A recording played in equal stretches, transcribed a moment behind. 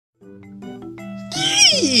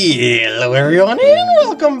Hello everyone and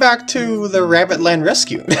welcome back to the Rabbit Land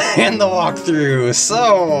Rescue and the walkthrough.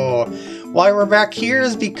 So, why we're back here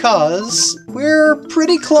is because we're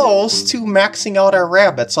pretty close to maxing out our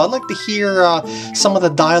rabbits. So I'd like to hear some of the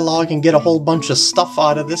dialogue and get a whole bunch of stuff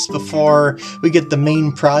out of this before we get the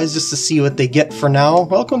main prize, just to see what they get for now.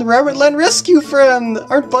 Welcome to Rabbit Land Rescue, friend!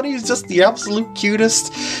 Aren't bunnies just the absolute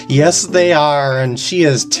cutest? Yes, they are, and she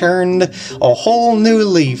has turned a whole new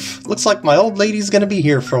leaf. Looks like my old lady's gonna be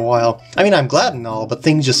here for a while. I mean, I'm glad and all, but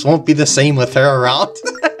things just won't be the same with her around.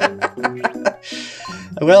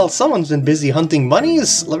 Well, someone's been busy hunting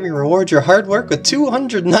bunnies. Let me reward your hard work with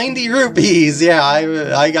 290 rupees. Yeah, I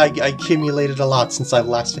accumulated a lot since I've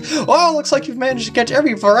last... Oh, looks like you've managed to catch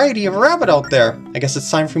every variety of rabbit out there. I guess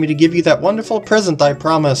it's time for me to give you that wonderful present I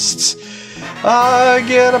promised. I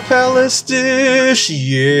get a palace dish.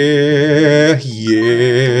 Yeah,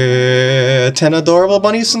 yeah. 10 adorable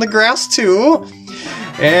bunnies from the grass, too.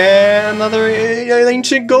 And another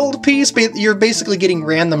ancient gold piece. You're basically getting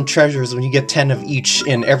random treasures when you get 10 of each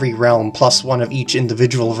in every realm, plus 1 of each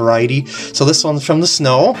individual variety. So this one's from the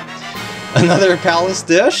snow. Another palace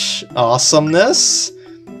dish. Awesomeness.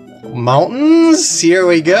 Mountains. Here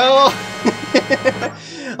we go.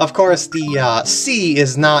 Of course, the sea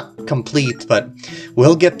is not complete, but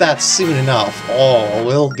we'll get that soon enough. Oh,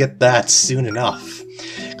 we'll get that soon enough.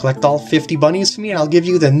 Collect all 50 bunnies for me and I'll give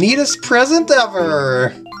you the neatest present ever!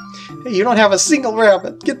 Hey, you don't have a single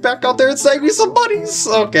rabbit! Get back out there and snag me some bunnies!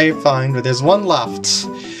 Okay, fine, but there's one left.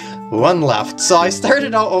 One left. So I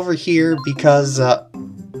started out over here because, well,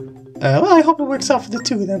 I hope it works out for the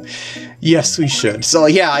two of them. Yes, we should. So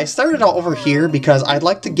yeah, I started out over here because I'd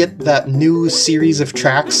like to get that new series of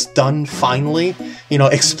tracks done finally. You know,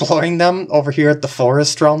 exploring them over here at the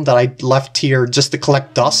forest realm that I left here just to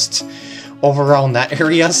collect dust over around that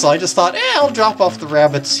area, so I just thought, I'll drop off the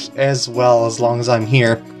rabbits as well as long as I'm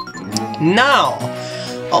here. Now,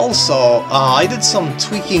 also, I did some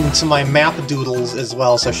tweaking to my map doodles as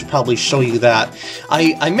well, so I should probably show you that.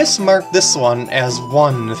 I mismarked this one as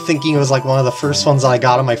 1, thinking it was like one of the first ones I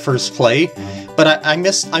got on my first play, but I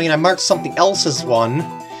marked something else as 1,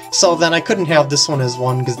 so then I couldn't have this one as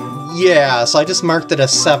 1, because, yeah, so I just marked it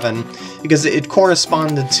as 7, because it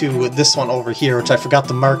corresponded to this one over here, which I forgot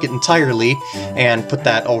to mark it entirely, and put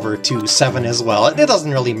that over to 7 as well. It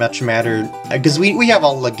doesn't really much matter, because we have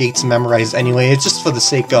all the gates memorized anyway, it's just for the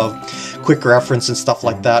sake of quick reference and stuff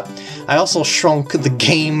like that. I also shrunk the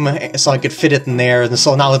game so I could fit it in there, and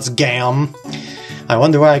so now it's GAM. I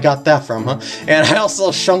wonder where I got that from, huh? And I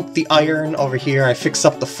also shrunk the iron over here. I fixed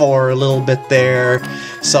up the 4 a little bit there.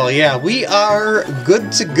 So yeah, we are good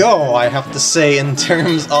to go, I have to say, in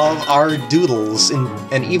terms of our doodles.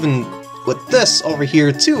 And even with this over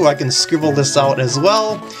here too, I can scribble this out as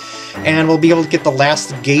well. And we'll be able to get the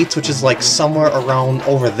last gate, which is like somewhere around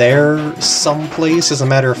over there someplace. As a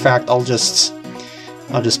matter of fact, I'll just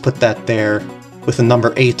put that there with the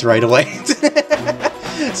number 8 right away.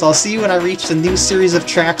 So I'll see you when I reach the new series of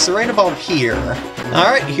tracks right about here.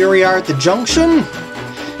 Alright, here we are at the junction.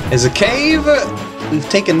 There's a cave. We've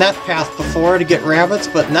taken that path before to get rabbits,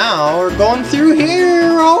 but now we're going through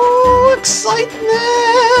here. Oh,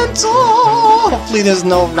 excitement! Oh, hopefully there's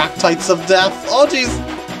no Roctites of death. Oh, jeez.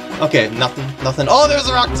 Okay, nothing. Oh, there's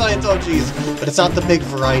a Roctite! Oh, jeez. But it's not the big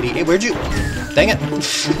variety. Hey, where'd you... Dang it. I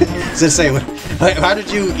was gonna say, how did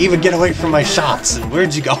you even get away from my shots? And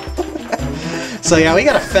where'd you go? So yeah, we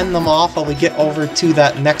gotta fend them off while we get over to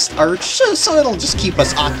that next arch, so it'll just keep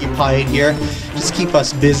us occupied here, just keep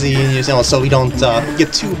us busy, you know, so we don't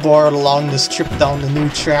get too bored along this trip down the new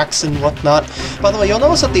tracks and whatnot. By the way, you'll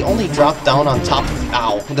notice that they only drop down on top of you.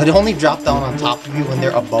 Ow! They only drop down on top of you when they're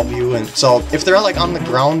above you, and so if they're like on the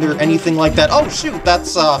ground or anything like that, oh shoot,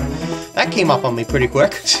 that came up on me pretty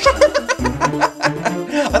quick.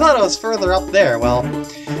 I thought it was further up there. Well.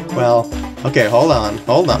 Okay, hold on.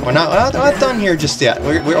 We're not done here just yet.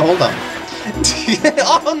 We're hold on.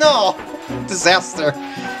 Oh no! Disaster.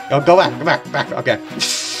 Go back. Okay.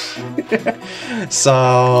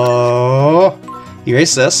 So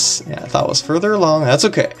erase this. Yeah, I thought it was further along. That's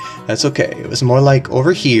okay. It was more like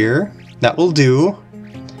over here. That will do.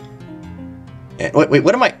 Wait,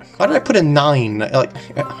 what am I? Why did I put a 9? Like,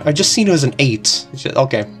 I just seen it was an 8.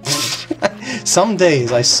 Okay. Some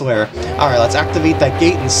days, I swear. Alright, let's activate that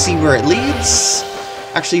gate and see where it leads.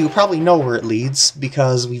 Actually, you probably know where it leads,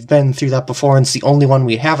 because we've been through that before, and it's the only one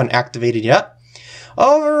we haven't activated yet.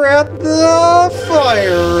 Over at the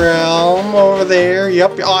Fire Realm, over there.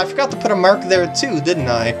 Yep. Oh, I forgot to put a mark there too, didn't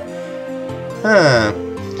I?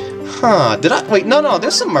 Huh. Did I? Wait, no,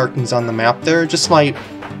 there's some markings on the map there, just my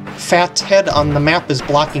fat head on the map is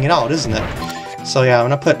blocking it out, isn't it? So yeah, I'm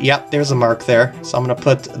gonna put, yep, there's a mark there. So I'm gonna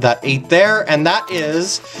put that 8 there, and that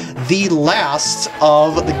is the last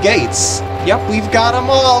of the gates. Yep, we've got them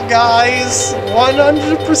all, guys!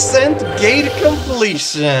 100% gate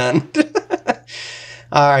completion!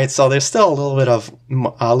 Alright, so there's still a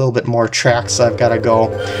little bit more tracks I've gotta go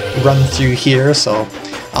run through here, so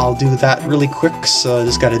I'll do that really quick. So I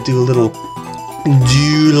just gotta do a little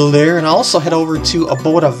doodle there, and I'll also head over to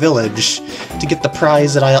Aboda Village to get the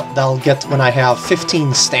prize that I'll get when I have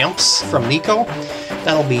 15 stamps from Nico.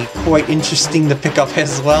 That'll be quite interesting to pick up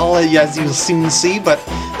as well, as you'll soon see, but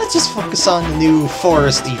let's just focus on the new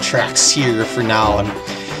foresty tracks here for now, and,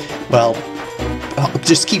 well,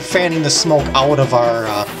 just keep fanning the smoke out of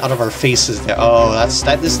our faces there. Oh,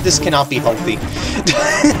 this cannot be healthy.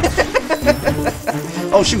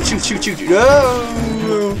 Oh, shoot.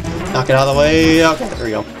 Oh! Knock it out of the way. Okay, there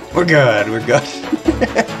we go. We're good.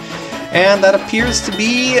 And that appears to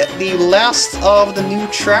be the last of the new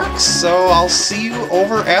tracks, so I'll see you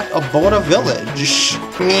over at Aboda Village.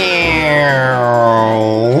 Meow.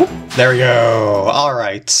 There we go.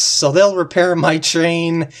 Alright, so they'll repair my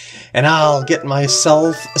train, and I'll get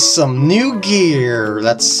myself some new gear.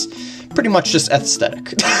 That's pretty much just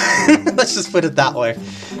aesthetic. Let's just put it that way.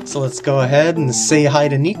 So let's go ahead and say hi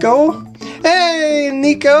to Nico. Hey,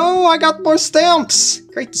 Nico, I got more stamps!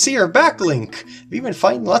 Great to see you're back, Link. Have you been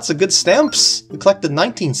finding lots of good stamps? You collected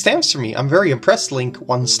 19 stamps for me. I'm very impressed, Link.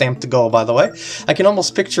 1 stamp to go, by the way. I can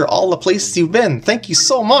almost picture all the places you've been. Thank you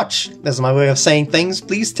so much. That's my way of saying things.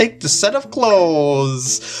 Please take the set of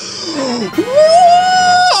clothes.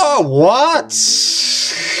 What?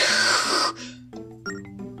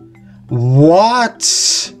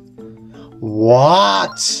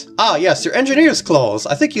 What? Ah, yes, your engineer's clothes.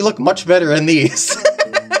 I think you look much better in these.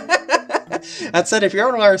 That said, if you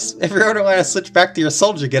ever want to switch back to your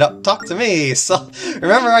soldier getup, talk to me. So,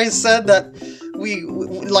 remember I said that we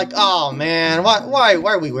like, oh man, why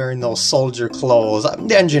are we wearing those soldier clothes?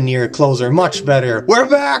 The engineer clothes are much better. We're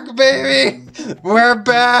back, baby! We're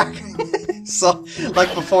back! So,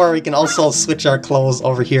 like before, we can also switch our clothes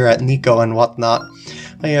over here at Nico and whatnot.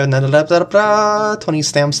 20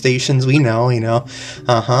 stamp stations, we know.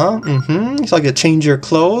 So I could change your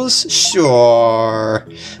clothes? Sure.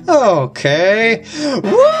 Okay.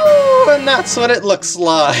 Woo! And that's what it looks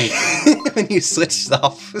like when you switch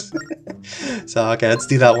stuff. So, okay, let's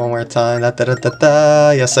do that one more time.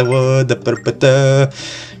 Yes, I would.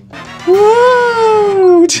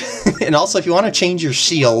 Woo! And also, if you want to change your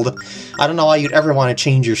shield, I don't know why you'd ever want to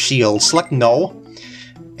change your shield. Select no.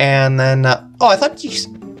 And then, oh, I thought you...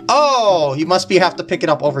 Oh, you must have to pick it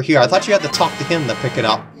up over here. I thought you had to talk to him to pick it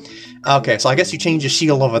up. Okay, so I guess you changed the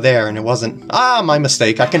shield over there, and it wasn't... Ah, my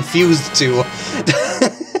mistake. I confused the two.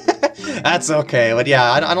 That's okay, but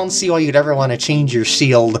yeah, I don't see why you'd ever want to change your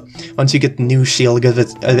shield once you get the new shield,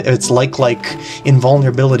 because it's like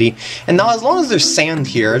invulnerability. And now, as long as there's sand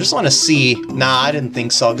here, I just want to see... Nah, I didn't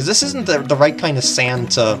think so, because this isn't the right kind of sand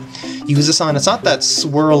to use this on. It's not that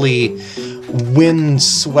swirly,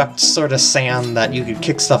 wind-swept sort of sand that you could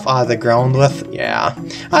kick stuff out of the ground with. Yeah,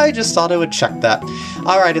 I just thought I would check that.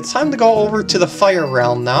 Alright, it's time to go over to the fire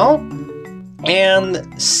realm now and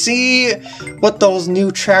see what those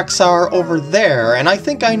new tracks are over there. And I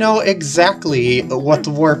think I know exactly what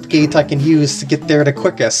warp gate I can use to get there the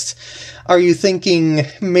quickest. Are you thinking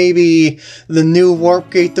maybe the new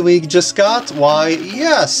warp gate that we just got? Why,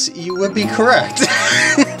 yes, you would be correct.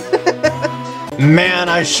 Man,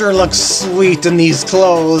 I sure look sweet in these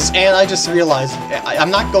clothes, and I just realized I'm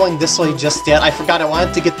not going this way just yet. I forgot I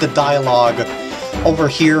wanted to get the dialogue over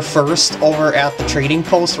here first, over at the trading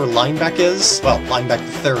post where Lineback is. Well, Lineback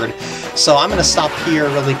the third. So I'm going to stop here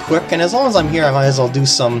really quick, and as long as I'm here, I might as well do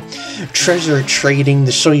some treasure trading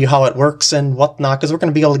to show you how it works and whatnot, because we're going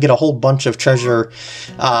to be able to get a whole bunch of treasure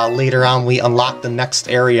later on. We unlock the next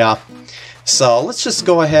area. So let's just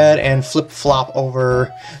go ahead and flip-flop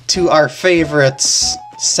over to our favorite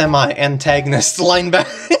semi-antagonist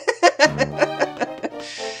Linebacker.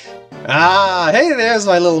 Ah, hey, there's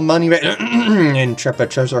my little money intrepid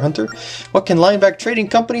treasure hunter. What can Lineback Trading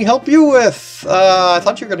Company help you with? I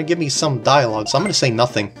thought you were going to give me some dialogue, so I'm going to say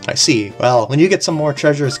nothing. I see. Well, when you get some more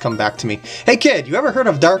treasures, come back to me. Hey kid, you ever heard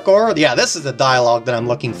of dark ore? Yeah, this is the dialogue that I'm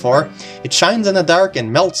looking for. It shines in the dark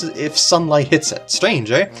and melts if sunlight hits it.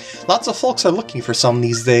 Strange, eh? Lots of folks are looking for some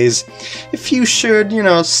these days. If you should, you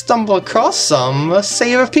know, stumble across some,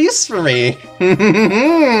 save a piece for me.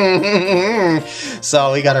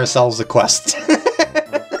 So we got ourselves a quest.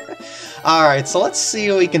 Alright, so let's see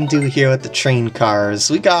what we can do here with the train cars.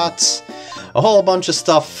 We got a whole bunch of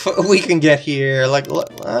stuff we can get here. Like,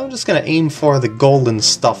 I'm just gonna aim for the golden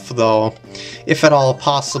stuff, though, if at all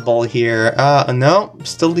possible here. No,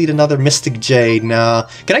 still need another Mystic Jade. Nah.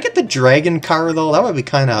 Can I get the dragon car, though? That would be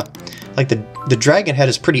kind of... Like, the dragon head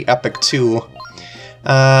is pretty epic, too.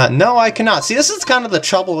 No, I cannot. See, this is kind of the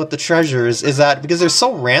trouble with the treasures, is that because they're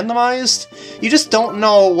so randomized, you just don't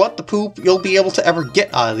know what the poop you'll be able to ever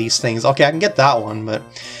get out of these things. Okay, I can get that one, but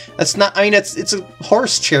that's not... I mean, it's a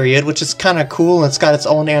horse chariot, which is kind of cool, and it's got its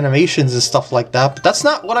own animations and stuff like that, but that's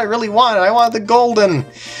not what I really wanted. I wanted the golden.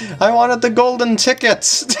 I wanted the golden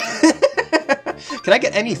tickets. Can I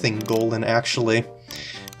get anything golden, actually?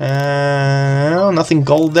 No, nothing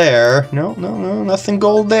gold there. No, nothing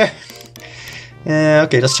gold there.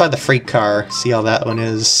 Okay, let's try the freight car, see how that one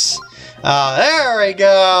is. There we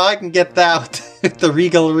go! I can get that with the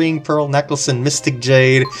Regal Ring, Pearl Necklace, and Mystic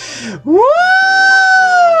Jade. Woo!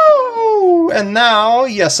 And now,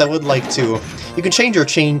 yes, I would like to. You can change your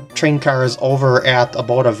train cars over at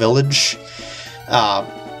Aboda Village.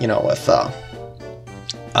 You know, with,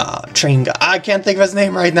 train guy. I can't think of his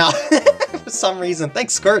name right now. For some reason.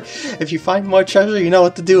 Thanks, Squirt. If you find more treasure, you know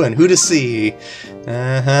what to do and who to see.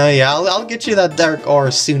 Yeah, I'll get you that dark ore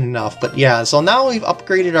soon enough. But yeah, so now we've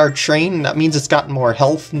upgraded our train. That means it's gotten more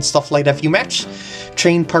health and stuff like that. If you match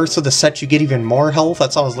train parts with the set, you get even more health.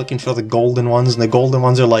 That's why I was looking for the golden ones. And the golden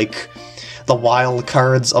ones are like the wild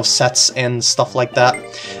cards of sets and stuff like that.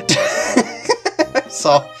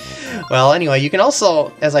 So... Well, anyway, you can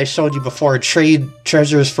also, as I showed you before, trade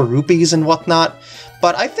treasures for rupees and whatnot,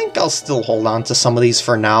 but I think I'll still hold on to some of these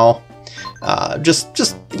for now. Just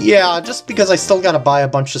because I still gotta buy a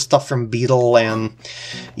bunch of stuff from Beetle, and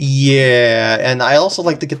yeah, and I also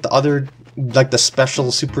like to get the other, like the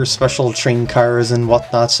super special train cars and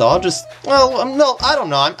whatnot, so I'll just, well, no, I don't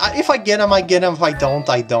know, if I get them, I get them, if I don't,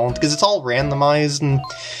 I don't, because it's all randomized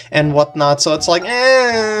and whatnot, so it's like,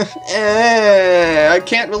 I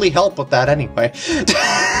can't really help with that anyway.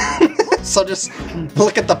 So just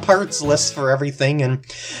look at the parts list for everything and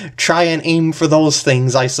try and aim for those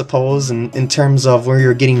things, I suppose, in terms of where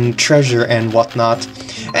you're getting treasure and whatnot.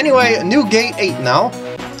 Anyway, new gate 8 now.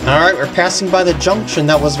 Alright, we're passing by the junction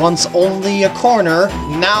that was once only a corner.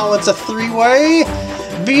 Now it's a three-way.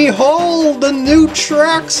 Behold the new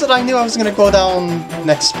tracks that I knew I was going to go down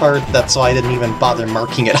next part. That's why I didn't even bother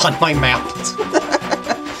marking it on my map.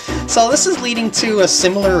 So this is leading to a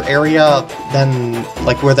similar area than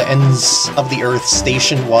like where the Ends of the Earth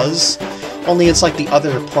station was. Only it's like the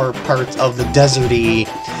other part of the deserty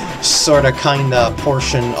sorta kinda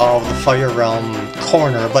portion of the Fire Realm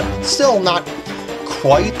corner, but still not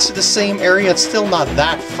quite the same area. It's still not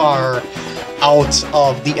that far out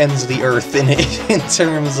of the Ends of the Earth in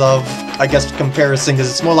terms of, I guess, comparison, because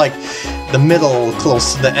it's more like the middle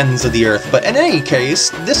close to the ends of the Earth. But in any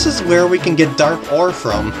case, this is where we can get dark ore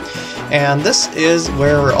from. And this is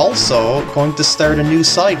where we're also going to start a new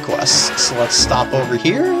side quest. So let's stop over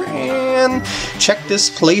here and check this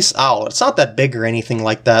place out. It's not that big or anything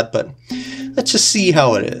like that, but let's just see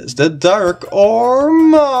how it is. The dark ore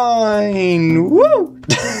mine! Woo!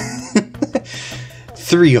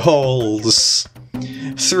 3 holes.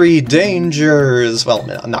 3 dangers. Well,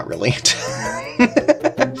 not really.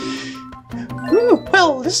 Ooh,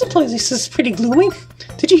 well, this place is pretty gloomy.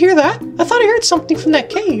 Did you hear that? I thought I heard something from that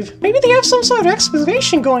cave. Maybe they have some sort of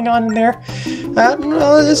excavation going on in there.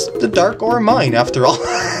 It's the dark ore mine, after all.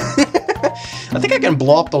 I think I can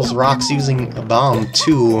blow up those rocks using a bomb,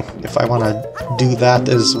 too, if I want to do that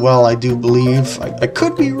as well, I do believe. I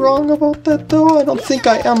could be wrong about that, though. I don't think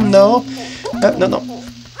I am, no. No.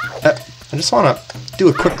 I just want to do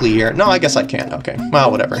it quickly here. No, I guess I can't. Okay,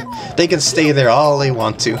 well, whatever. They can stay there all they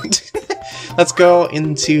want to. Let's go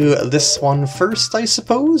into this one first, I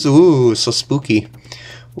suppose. Ooh, so spooky.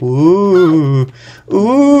 Ooh.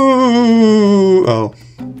 Oh.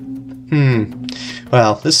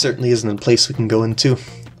 Well, this certainly isn't a place we can go into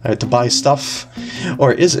to buy stuff.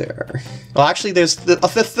 Or is there? Well, actually, there's the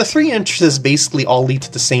 3 entrances basically all lead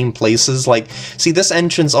to the same places. Like, see, this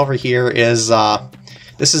entrance over here is,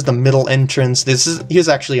 this is the middle entrance. Here's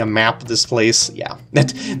actually a map of this place. Yeah,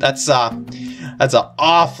 that's an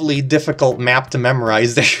awfully difficult map to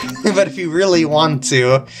memorize there. But if you really want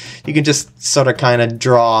to, you can just sort of kind of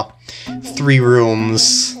draw 3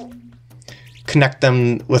 rooms, connect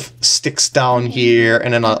them with sticks down here,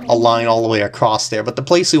 and then a line all the way across there. But the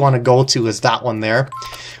place we want to go to is that one there,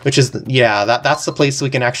 which is, that's the place we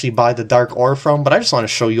can actually buy the dark ore from. But I just want to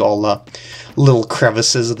show you all the little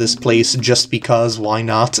crevices of this place, just because, why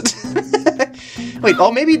not? Wait,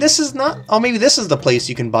 maybe this is not, maybe this is the place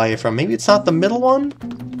you can buy it from. Maybe it's not the middle one?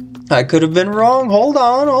 I could have been wrong. Hold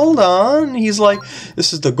on, hold on. He's like,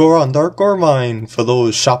 this is the Goron Dark Ore mine for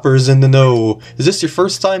those shoppers in the know. Is this your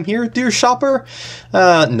first time here, dear shopper?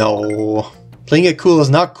 No. Playing it cool is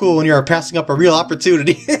not cool when you are passing up a real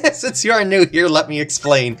opportunity. Since you are new here, let me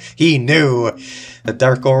explain. He knew. The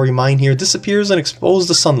dark ore mine here disappears and exposed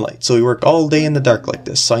to sunlight, so we work all day in the dark like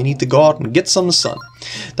this, so I need to go out and get some sun.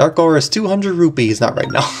 Dark ore is 200 rupees, not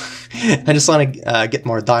right now. I just want to get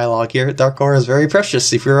more dialogue here. Dark ore is very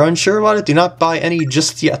precious. If you're unsure about it, do not buy any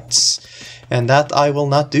just yet. And that I will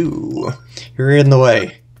not do. You're in the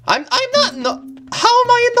way. I'm not in the... How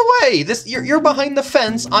am I in the way? This you're behind the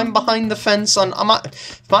fence. I'm behind the fence on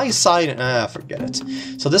my side. Forget it.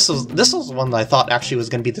 So this was one that I thought actually was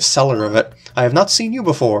going to be the seller of it. I have not seen you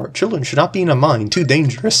before. Children should not be in a mine. Too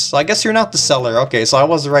dangerous. So I guess you're not the seller. Okay, so I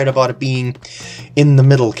was right about it being in the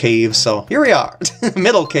middle cave. So here we are,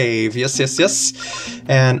 middle cave. Yes, yes, yes.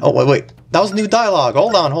 And oh wait. That was new dialogue.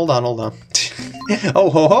 Hold on, hold on, hold on. Oh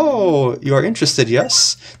ho ho! You are interested?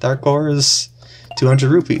 Yes. Dark ore is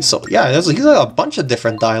 200 rupees. So yeah, there's a bunch of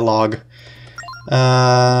different dialogue.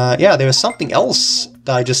 Yeah, there was something else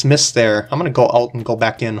that I just missed there. I'm gonna go out and go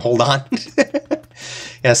back in. Hold on.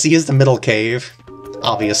 Yeah, see, here's the middle cave,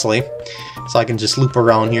 obviously. So I can just loop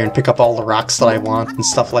around here and pick up all the rocks that I want and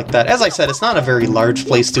stuff like that. As I said, it's not a very large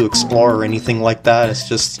place to explore or anything like that. It's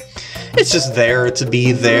just there to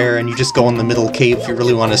be there, and you just go in the middle cave if you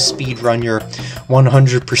really want to speed run your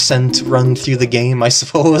 100% run through the game, I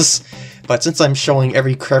suppose. But since I'm showing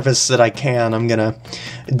every crevice that I can, I'm gonna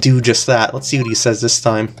do just that. Let's see what he says this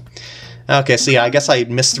time. Okay, so yeah, I guess I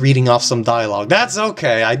missed reading off some dialogue. That's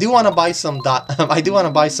okay. I do want to buy some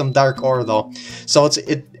dark ore though. So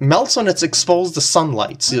it melts when it's exposed to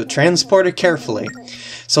sunlight. So transport it carefully.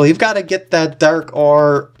 So we've got to get that dark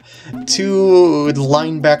ore to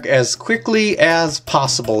Linebeck as quickly as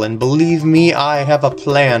possible. And believe me, I have a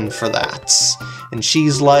plan for that. And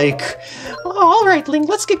she's like, oh, alright, Link,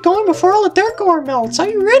 let's get going before all the dark ore melts. Are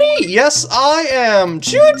you ready? Yes, I am.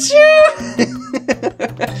 Choo-choo!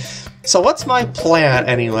 So what's my plan,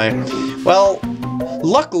 anyway? Well,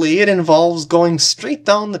 luckily it involves going straight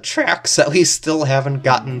down the tracks that we still haven't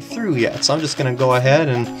gotten through yet. So I'm just gonna go ahead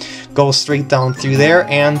and go straight down through there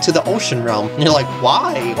and to the ocean realm. And you're like,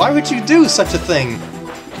 why? Why would you do such a thing?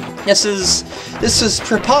 This is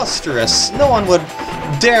preposterous. No one would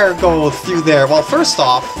dare go through there. Well, first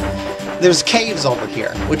off, there's caves over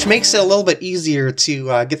here, which makes it a little bit easier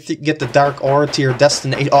to get the dark ore to your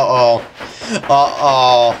destination. Uh-oh.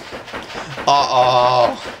 Uh-oh.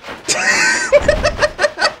 Uh-oh.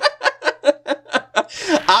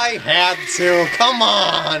 I had to. Come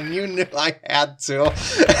on. You knew I had to.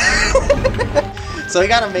 So we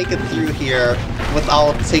gotta make it through here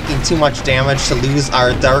without taking too much damage to lose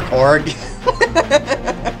our dark ore.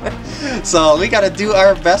 So we gotta do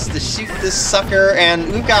our best to shoot this sucker,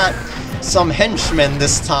 and we've got some henchmen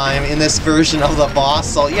this time in this version of the boss.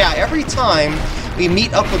 So yeah, every time we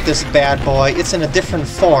meet up with this bad boy, it's in a different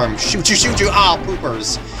form. Shoot you, shoot you, ah,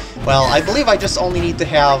 poopers. Well, I believe I just only need to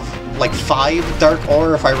have like 5 dark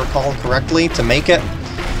ore, if I recall correctly, to make it.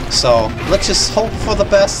 So let's just hope for the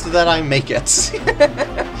best that I make it.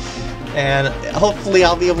 And hopefully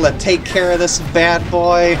I'll be able to take care of this bad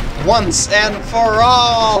boy once and for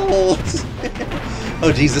all.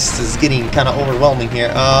 Oh geez, this is getting kind of overwhelming here.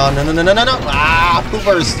 No, no, no, no, no, no! Ah,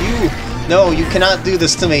 poopers, no, you cannot do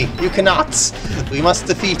this to me. You cannot. We must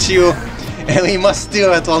defeat you, and we must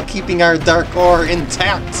do it while keeping our dark ore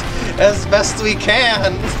intact as best we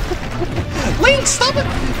can. Link, stop it!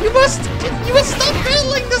 You must stop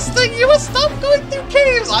battling this thing. You must stop going through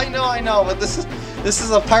caves. I know, but this is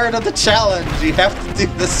a part of the challenge. You have to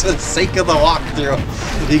do this for the sake of the walkthrough,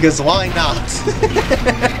 because why not?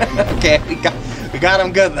 Okay, we got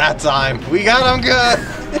him good that time. We got him good.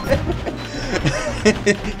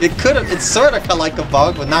 It's sort of like a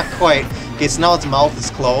bug, but not quite. Okay, so now its mouth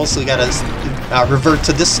is closed, so we gotta revert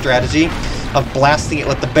to this strategy of blasting it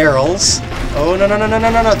with the barrels. Oh no no no no no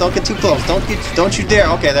no no! Don't get too close. Don't you dare.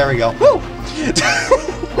 Okay, there we go. Woo!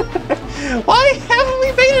 Why haven't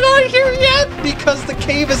we made it out of here yet? Because the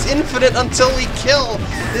cave is infinite until we kill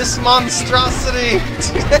this monstrosity.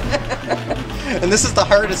 And this is the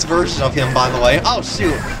hardest version of him, by the way. Oh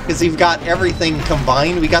shoot, because we've got everything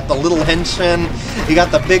combined. We got the little henchman, we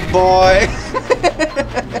got the big boy.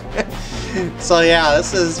 So yeah,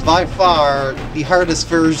 this is by far the hardest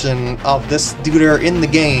version of this duder in the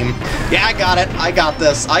game. Yeah, I got it. I got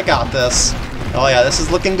this. I got this. Oh yeah, this is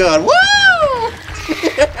looking good. Woo!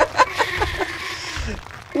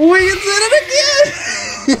 We did it again!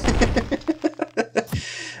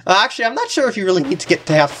 Actually, I'm not sure if you really need to get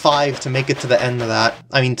to have 5 to make it to the end of that.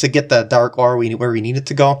 I mean, to get the dark ore where we need it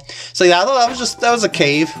to go. So yeah, I thought that was a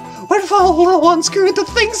cave. What if all the little ones grew into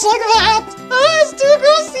things like that? Oh, that's too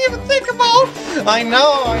gross to even think about. I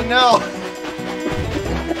know.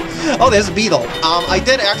 Oh, there's a beetle. I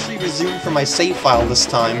did actually resume from my save file this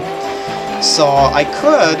time. So I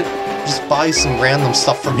could just buy some random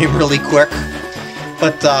stuff from him really quick.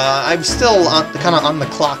 But I'm still kind of on the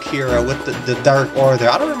clock here with the dark ore there.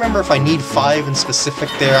 I don't remember if I need 5 in specific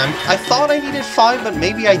there. I thought I needed 5, but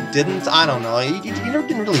maybe I didn't. I don't know. You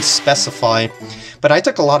didn't really specify. But I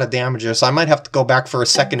took a lot of damage there, so I might have to go back for a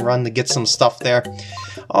second run to get some stuff there.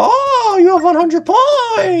 Oh, you have 100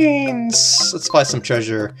 points! Let's buy some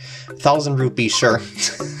treasure. 1,000 rupees, sure.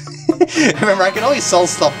 Remember, I can always sell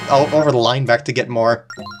stuff over the line back to get more.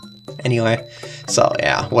 Anyway, so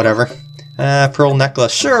yeah, whatever. Pearl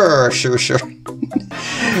necklace, sure.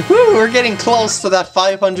 Woo, we're getting close to that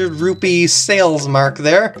 500 rupee sales mark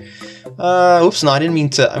there. Oops, no, I didn't mean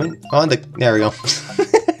to. There we go.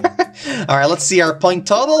 Alright, let's see our point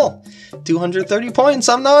total. 230 points,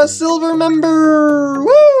 I'm now a silver member!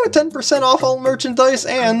 Woo! 10% off all merchandise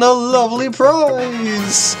and a lovely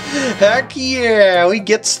prize! Heck yeah, we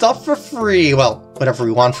get stuff for free. Well, whatever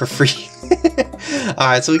we want for free.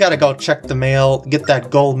 Alright, so we gotta go check the mail, get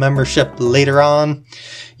that gold membership later on.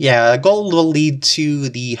 Yeah, gold will lead to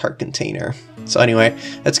the heart container. So anyway,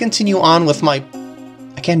 let's continue on with my...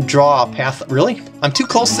 I can't draw a path. Really? I'm too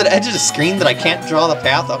close to the edge of the screen that I can't draw the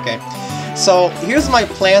path? Okay. So here's my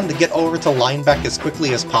plan to get over to Linebeck as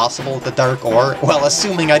quickly as possible with the dark ore. Well,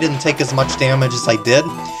 assuming I didn't take as much damage as I did.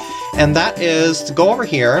 And that is to go over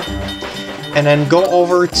here, and then go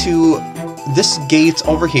over to this gate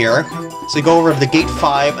over here. So we go over to the gate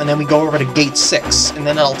 5, and then we go over to gate 6, and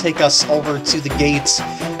then it'll take us over to the gate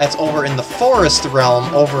that's over in the forest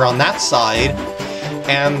realm over on that side,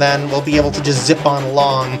 and then we'll be able to just zip on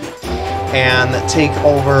along and take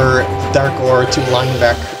over the dark ore to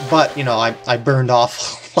Linebeck. But, you know, I burned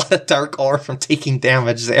off a lot of dark ore from taking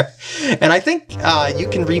damage there. And I think you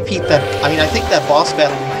can repeat that. I mean, I think that boss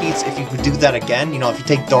battle repeats if you could do that again. You know, if you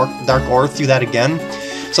take dark ore through that again.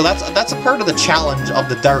 So that's a part of the challenge of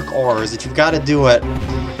the dark ore, is that you've got to do it.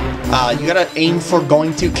 You got to aim for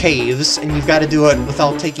going through caves, and you've got to do it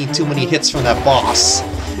without taking too many hits from that boss.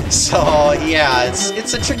 So yeah,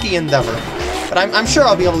 it's a tricky endeavor. But I'm sure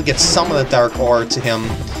I'll be able to get some of the dark ore to him.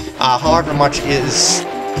 However much is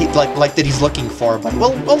like that he's looking for, but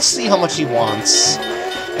we'll see how much he wants.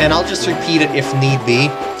 And I'll just repeat it if need be.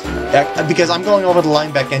 Because I'm going over the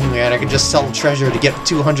Linebeck anyway, and I can just sell treasure to get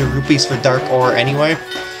 200 rupees for dark ore anyway.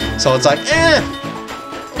 So it's like,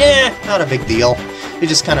 not a big deal. You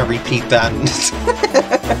just kind of repeat that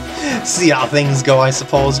and see how things go, I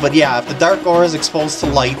suppose. But yeah, if the dark ore is exposed to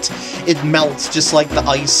light, it melts just like the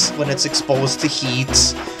ice when it's exposed to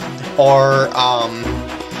heat. Or,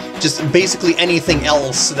 just basically anything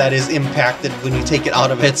else that is impacted when you take it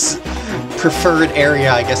out of its preferred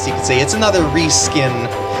area, I guess you could say. It's another reskin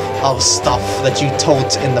of stuff that you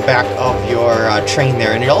tote in the back of your train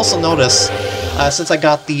there. And you'll also notice, since I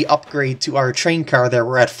got the upgrade to our train car there,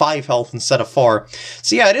 we're at 5 health instead of 4.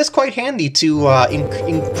 So yeah, it is quite handy to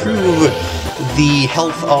improve the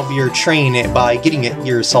health of your train by getting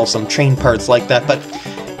yourself some train parts like that. But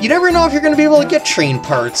you never know if you're going to be able to get train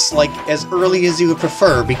parts, like, as early as you would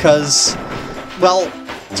prefer, because, well,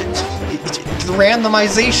 the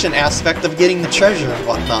randomization aspect of getting the treasure and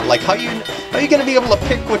whatnot. Like, how are you going to be able to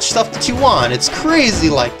pick which stuff that you want? It's crazy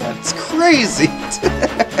like that. It's crazy.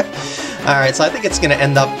 Alright, so I think it's going to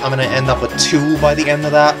end up, I'm going to end up with 2 by the end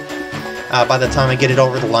of that. By the time I get it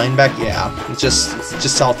over the Linebeck, yeah. It's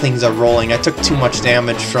just how things are rolling. I took too much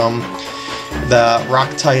damage from the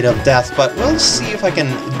Rock Tide of Death, but we'll see if I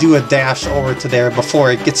can do a dash over to there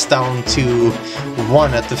before it gets down to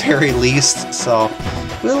 1 at the very least. So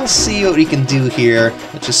we'll see what we can do here.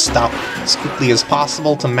 Let's just stop as quickly as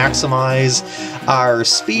possible to maximize our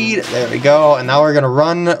speed. There we go. And now we're gonna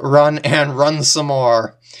run some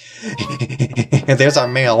more. There's our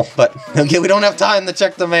mail, but okay, we don't have time to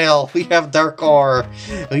check the mail. We have dark ore.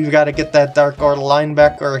 We've got to get that dark ore to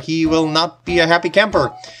Linebeck, or he will not be a happy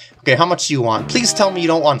camper. Okay, how much do you want? Please tell me you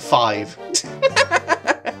don't want 5.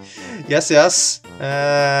 Yes.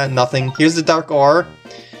 Nothing. Here's the dark ore.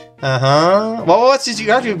 Well, what's this?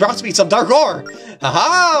 You actually brought me some dark ore!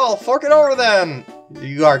 Aha! I'll fork it over then!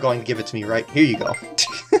 You are going to give it to me, right? Here you go.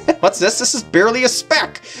 What's this? This is barely a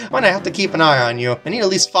speck! I'm gonna have to keep an eye on you. I need at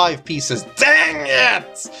least 5 pieces. Dang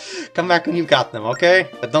it! Come back when you've got them, okay?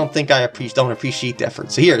 But don't think I don't appreciate the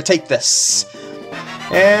effort. So here, take this.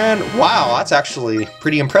 And wow, that's actually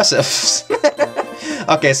pretty impressive.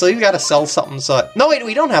 Okay, so you gotta sell something, so... No, wait,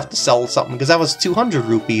 we don't have to sell something, because that was 200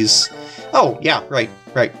 rupees. Oh, yeah, right,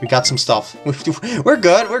 we got some stuff. We're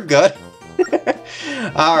good.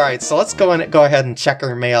 Alright, so let's go ahead and check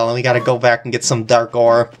our mail, and we gotta go back and get some dark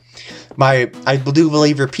ore. I do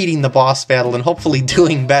believe repeating the boss battle and hopefully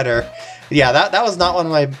doing better. Yeah, that was not one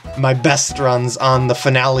of my best runs on the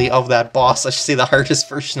finale of that boss. I should say the hardest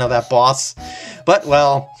version of that boss. But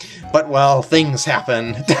well, things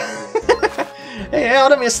happen. Hey,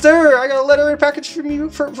 howdy, mister! I got a letter and package for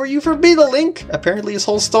you from Beetle Link. Apparently his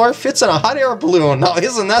whole store fits in a hot air balloon. Now,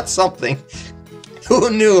 isn't that something? Who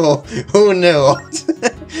knew? Who knew?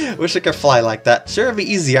 Wish I could fly like that. Sure, it'd be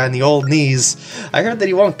easier on the old knees. I heard that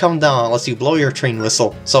he won't come down unless you blow your train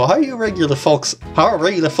whistle. So how are regular folks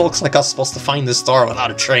like us supposed to find this store without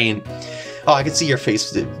a train? Oh, I can see your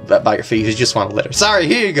face by your face. You just want a letter. Sorry,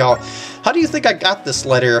 here you go. How do you think I got this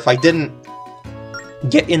letter if I didn't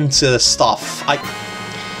get into stuff?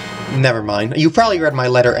 Never mind. You probably read my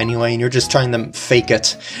letter anyway, and you're just trying to fake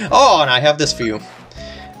it. Oh, and I have this for you.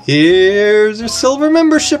 Here's your silver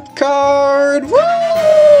membership card! Woo!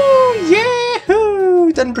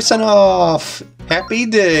 Yahoo! 10% off! Happy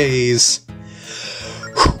days!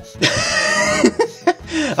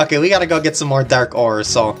 Okay, we gotta go get some more dark ore,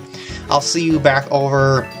 so I'll see you back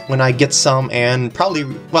over when I get some, and probably,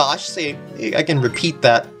 well, I should say, I can repeat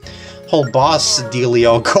that whole boss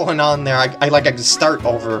dealio going on there. I can start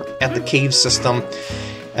over at the cave system.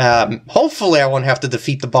 Hopefully I won't have to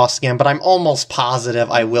defeat the boss again, but I'm almost positive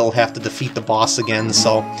I will have to defeat the boss again,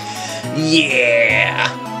 so yeah!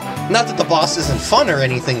 Not that the boss isn't fun or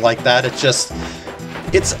anything like that, it's just...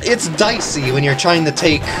 It's dicey when you're trying to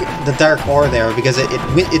take the dark ore there, because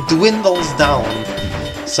it dwindles down.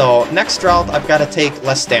 So, next route, I've got to take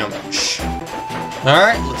less damage.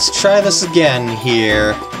 Alright, let's try this again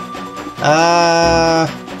here.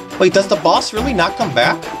 Wait, does the boss really not come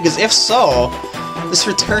back? Because if so... This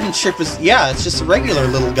return trip is... yeah, it's just regular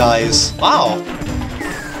little guys. Wow.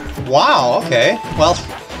 Wow, okay. Well,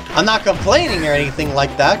 I'm not complaining or anything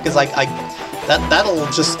like that, because that'll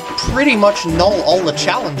just pretty much null all the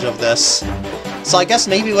challenge of this. So I guess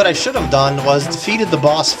maybe what I should have done was defeated the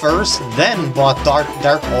boss first, then bought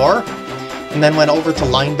dark ore, and then went over to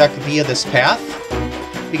Linebeck via this path.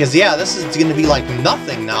 Because yeah, this is going to be like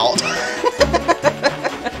nothing now.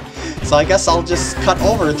 So I guess I'll just cut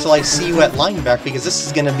over until I see you at Linebeck, because this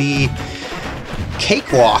is gonna be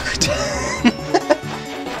cakewalked.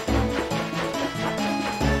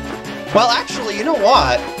 Well, actually, you know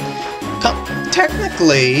what?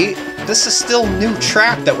 Technically, this is still new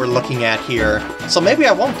track that we're looking at here. So maybe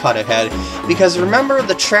I won't cut ahead, because remember,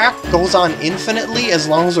 the track goes on infinitely as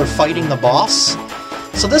long as we're fighting the boss?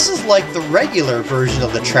 So this is like the regular version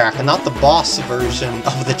of the track, and not the boss version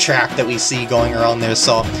of the track that we see going around there,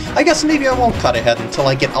 so I guess maybe I won't cut ahead until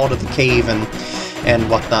I get out of the cave and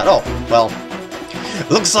whatnot. Oh, well,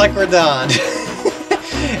 looks like we're done.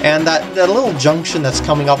 And that little junction that's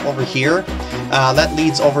coming up over here, that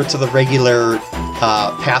leads over to the regular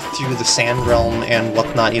path through the Sand Realm and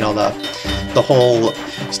whatnot, you know, the whole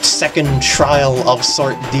second trial of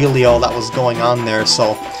sort dealio that was going on there,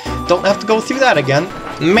 so don't have to go through that again.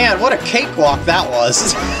 Man, what a cakewalk that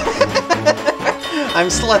was!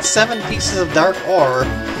 I'm still at 7 pieces of dark ore,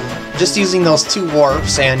 just using those 2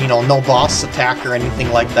 warps, and, you know, no boss attack or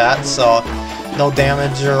anything like that, so no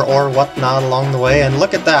damage or whatnot along the way. And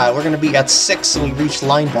look at that, we're gonna be at 6 when we reach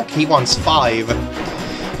Linebeck. He wants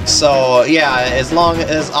 5. So, yeah, as long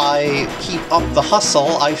as I keep up the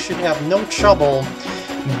hustle, I should have no trouble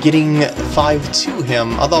getting 5 to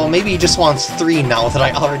him. Although, maybe he just wants 3 now that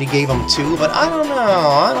I already gave him 2, but I don't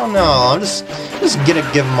know. I'm just gonna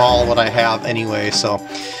give him all what I have anyway, so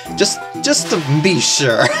just to be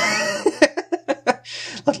sure.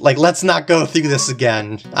 Like, let's not go through this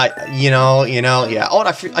again. Yeah. Oh,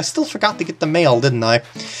 I still forgot to get the mail, didn't I?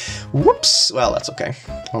 Whoops. Well, that's okay.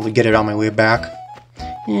 I'll get it on my way back.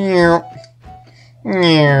 Hey,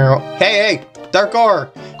 dark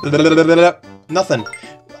ore. Nothing.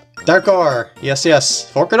 Dark ore. Yes.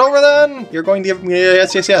 Fork it over then. You're going to give me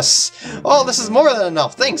yes. Oh, this is more than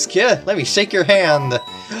enough. Thanks, kid. Let me shake your hand.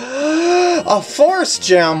 A force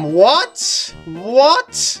gem. What?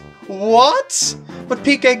 But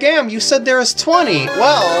PkGam, you said there is 20.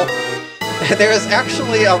 Well, there is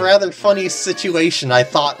actually a rather funny situation I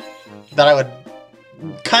thought that I would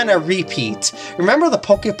kind of repeat. Remember the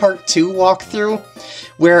Poke Park 2 walkthrough?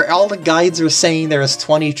 Where all the guides were saying there is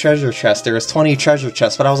 20 treasure chests,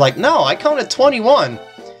 but I was like, no, I counted 21.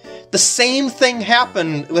 the same thing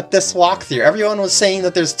happened with this walkthrough. Everyone was saying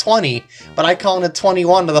that there's 20, but I counted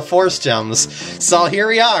 21 to the Force Gems. So here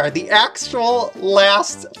we are, the actual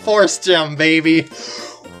last Force Gem, baby.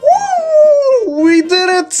 Woo! We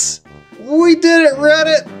did it! We did it,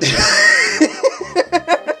 Reddit!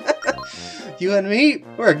 You and me,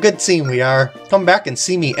 we're a good team, we are. Come back and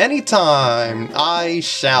see me anytime. I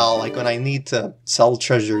shall, like when I need to sell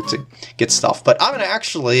treasure to get stuff. But I'm gonna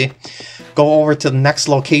actually go over to the next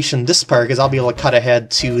location this part, because I'll be able to cut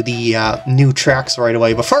ahead to the new tracks right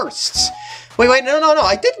away. But first, wait, no,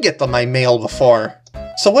 I did get my mail before.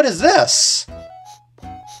 So what is this?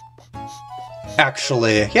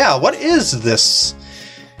 Actually, yeah, what is this?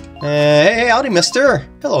 Hey, howdy, mister.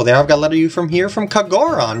 Hello there, I've got a letter from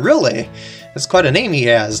Kagoron, really? That's quite a name he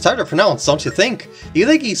has. It's hard to pronounce, don't you think? Do you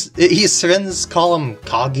think his friends call him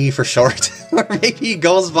Kagi for short? Or maybe he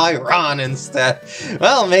goes by Ron instead?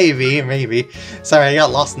 Well, maybe. Sorry, I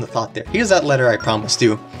got lost in the thought there. Here's that letter I promised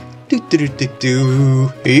you. Here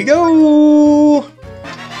you go!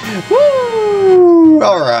 Woo!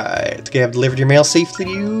 Alright. Okay, I've delivered your mail safely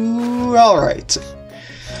to you. Alright.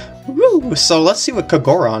 Woo! So let's see what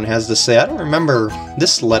Kagoron has to say. I don't remember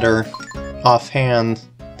this letter offhand.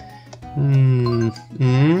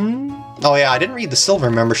 Oh yeah, I didn't read the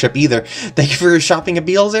silver membership either. Thank you for shopping at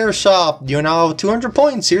Beale's Air Shop. You now have 200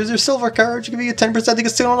 points. Here's your silver card. You give you a 10%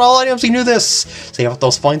 discount on all items. You knew this. Save up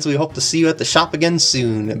those points. We hope to see you at the shop again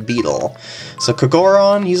soon, Beetle. So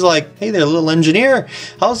Kagoron, he's like, hey there, little engineer.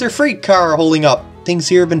 How's your freight car holding up? Things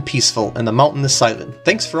here have been peaceful, and the mountain is silent.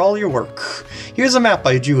 Thanks for all your work. Here's a map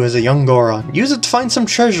I drew as a young Goron. Use it to find some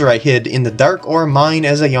treasure I hid in the dark ore mine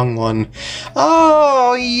as a young one.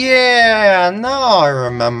 Oh, yeah, now I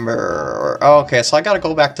remember. Okay, so I gotta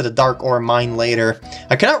go back to the dark ore mine later.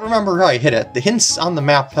 I cannot remember where I hid it. The hints on the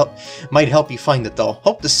map might help you find it, though.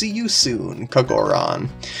 Hope to see you soon, Kagoron.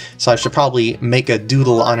 So I should probably make a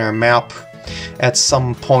doodle on our map at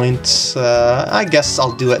some point. I guess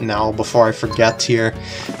I'll do it now before I forget here.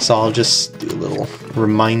 So I'll just do a little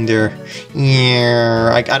reminder.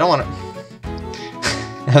 Yeah, I don't want to...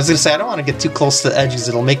 I was going to say, I don't want to get too close to the edges.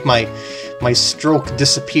 It'll make my stroke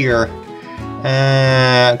disappear.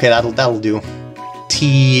 Okay, that'll do.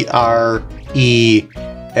 T-R-E-A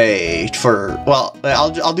for... Well,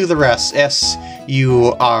 I'll do the rest.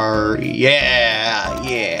 S-U-R...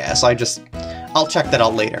 Yeah. So I'll check that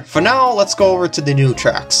out later. For now, let's go over to the new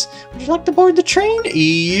tracks. Would you like to board the train?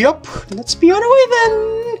 Yup. Let's be on our way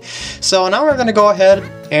then. So now we're going to go ahead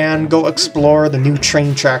and go explore the new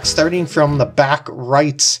train tracks, starting from the back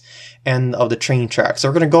right end of the train tracks. So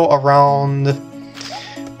we're going to go around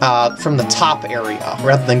from the top area,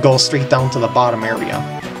 rather than go straight down to the bottom area.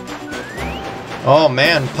 Oh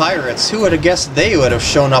man, pirates. Who would have guessed they would have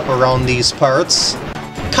shown up around these parts?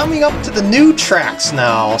 Coming up to the new tracks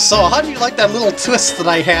now. So how do you like that little twist that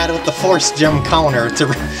I had with the Force Gem counter to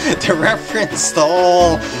reference the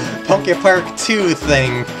whole Poke Park 2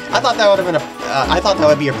 thing? I thought that would have been I thought that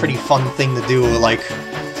would be a pretty fun thing to do, like,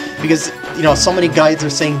 because, you know, so many guides are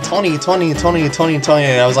saying 20, 20, 20, 20, 20,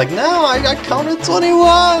 and I was like, no, I counted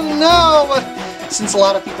 21, no, but since a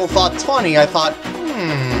lot of people thought 20, I thought,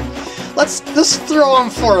 let's just throw them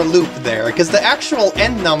for a loop there, because the actual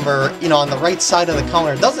end number, you know, on the right side of the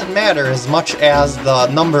counter doesn't matter as much as the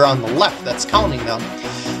number on the left that's counting them.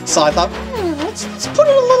 So I thought, let's put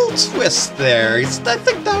a little twist there. I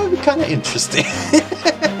think that would be kind of interesting.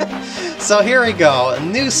 So here we go, a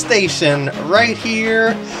new station right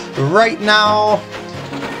here, right now.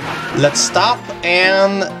 Let's stop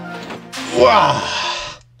and...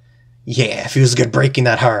 Wow! Yeah, feels good breaking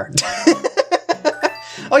that hard.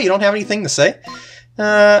 Oh, you don't have anything to say?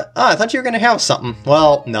 I thought you were going to have something.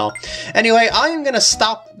 Well, no. Anyway, I'm going to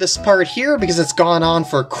stop this part here because it's gone on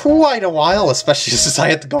for quite a while, especially since I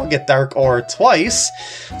had to go get Dark Ore twice.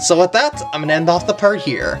 So with that, I'm going to end off the part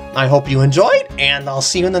here. I hope you enjoyed, and I'll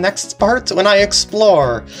see you in the next part when I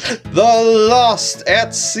explore the Lost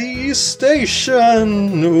at Sea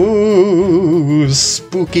Station. Ooh,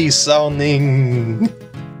 spooky sounding.